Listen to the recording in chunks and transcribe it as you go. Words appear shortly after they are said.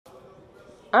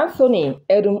Anthony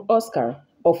Edum Oscar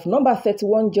of number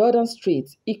 31 Jordan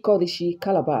Street, Ikodishi,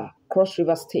 Calabar, Cross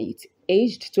River State,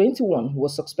 aged 21,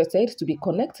 was suspected to be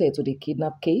connected to the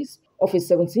kidnap case of a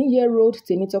 17-year-old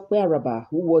Temitope Araba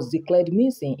who was declared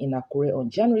missing in Akure on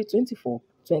January 24,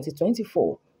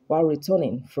 2024, while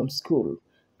returning from school.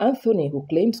 Anthony, who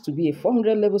claimed to be a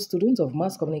 400-level student of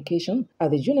mass communication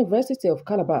at the University of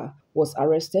Calabar, was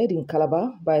arrested in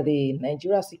Calabar by the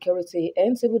Nigeria Security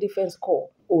and Civil Defense Corps,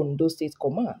 Ondo State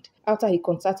Command, after he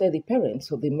contacted the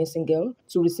parents of the missing girl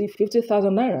to receive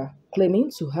 50,000 naira, claiming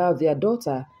to have their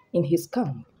daughter in his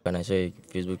camp. When I saw a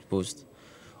Facebook post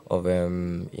of a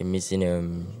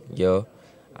missing girl,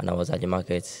 and I was at the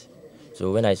market.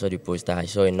 So when I saw the poster, I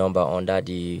saw a number under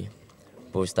the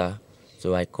poster.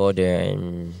 So I called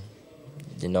the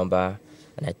number,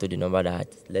 and I told the number that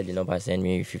let the number send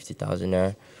me 50,000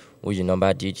 naira, which the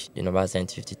number did. The number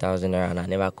sent 50,000 naira, and I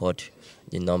never called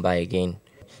the number again.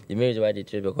 The main reason why they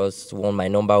trade because one, my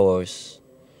number was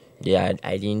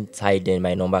I didn't tie then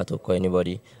my number to call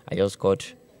anybody. I just called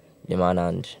the man,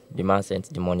 and the man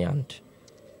sent the money. And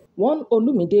one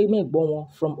Oluyemi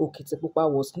from Okitipupa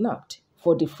was nabbed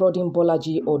for defrauding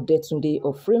Bolaji or Detunde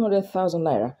of 300,000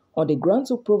 naira on the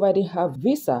grounds of providing her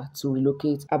visa to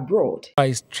relocate abroad.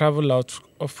 I travel out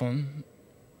often.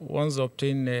 Once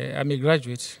obtained, I'm a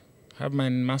graduate. I have my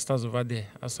master's over there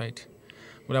outside,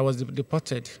 but I was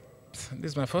deported.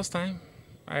 This is my first time.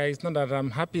 It's not that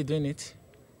I'm happy doing it.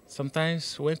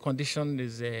 Sometimes when condition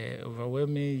is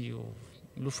overwhelming, you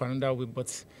look for another way,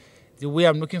 but the way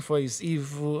I'm looking for is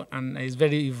evil, and is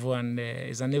very evil, and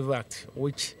is an evil act,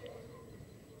 which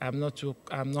I'm not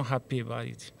happy about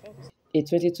it. A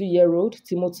 22-year-old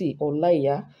Timothy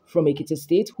Olaya from Ekiti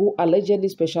State, who allegedly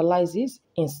specializes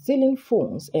in stealing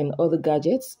phones and other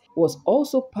gadgets, was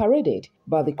also paraded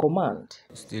by the command.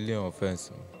 Stealing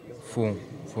offense, phone.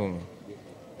 So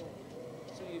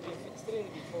you've been stealing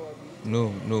it before?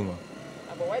 No, ma.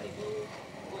 But why did you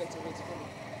go into it?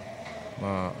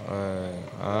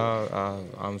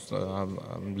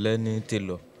 I'm learning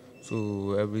tailor,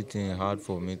 so everything hard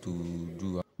for me to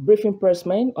do. Briefing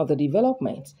pressmen on the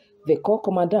development, the Corps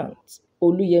Commandant,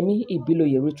 Oluyemi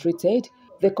Ibiloye, reiterated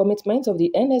the commitment of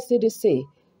the NSCDC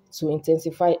to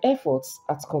intensify efforts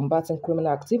at combating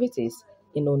criminal activities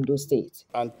in Ondo State.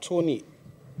 Anthony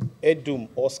Edum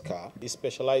Oscar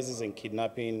specializes in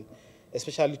kidnapping,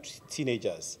 especially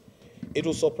teenagers. It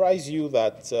will surprise you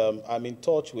that I'm in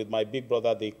touch with my big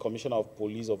brother, the Commissioner of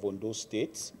Police of Ondo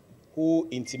State, who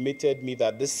intimated me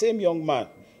that the same young man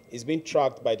is being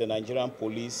tracked by the Nigerian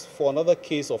police for another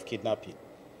case of kidnapping.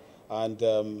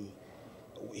 And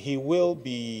he will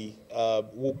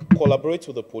collaborate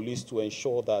with the police to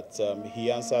ensure that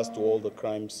he answers to all the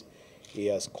crimes he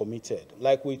has committed.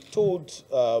 Like we told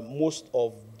most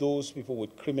of those people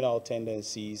with criminal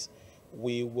tendencies,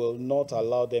 we will not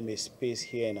allow them a space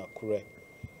here in Akure.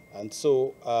 And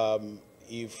so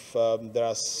if there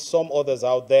are some others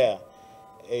out there,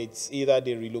 it's either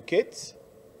they relocate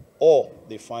or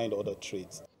they find other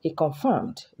trades. He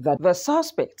confirmed that the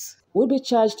suspects will be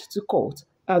charged to court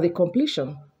at the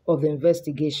completion of the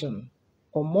investigation.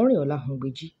 Omorinola,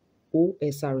 Hungbeji,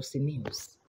 OSRC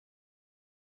News.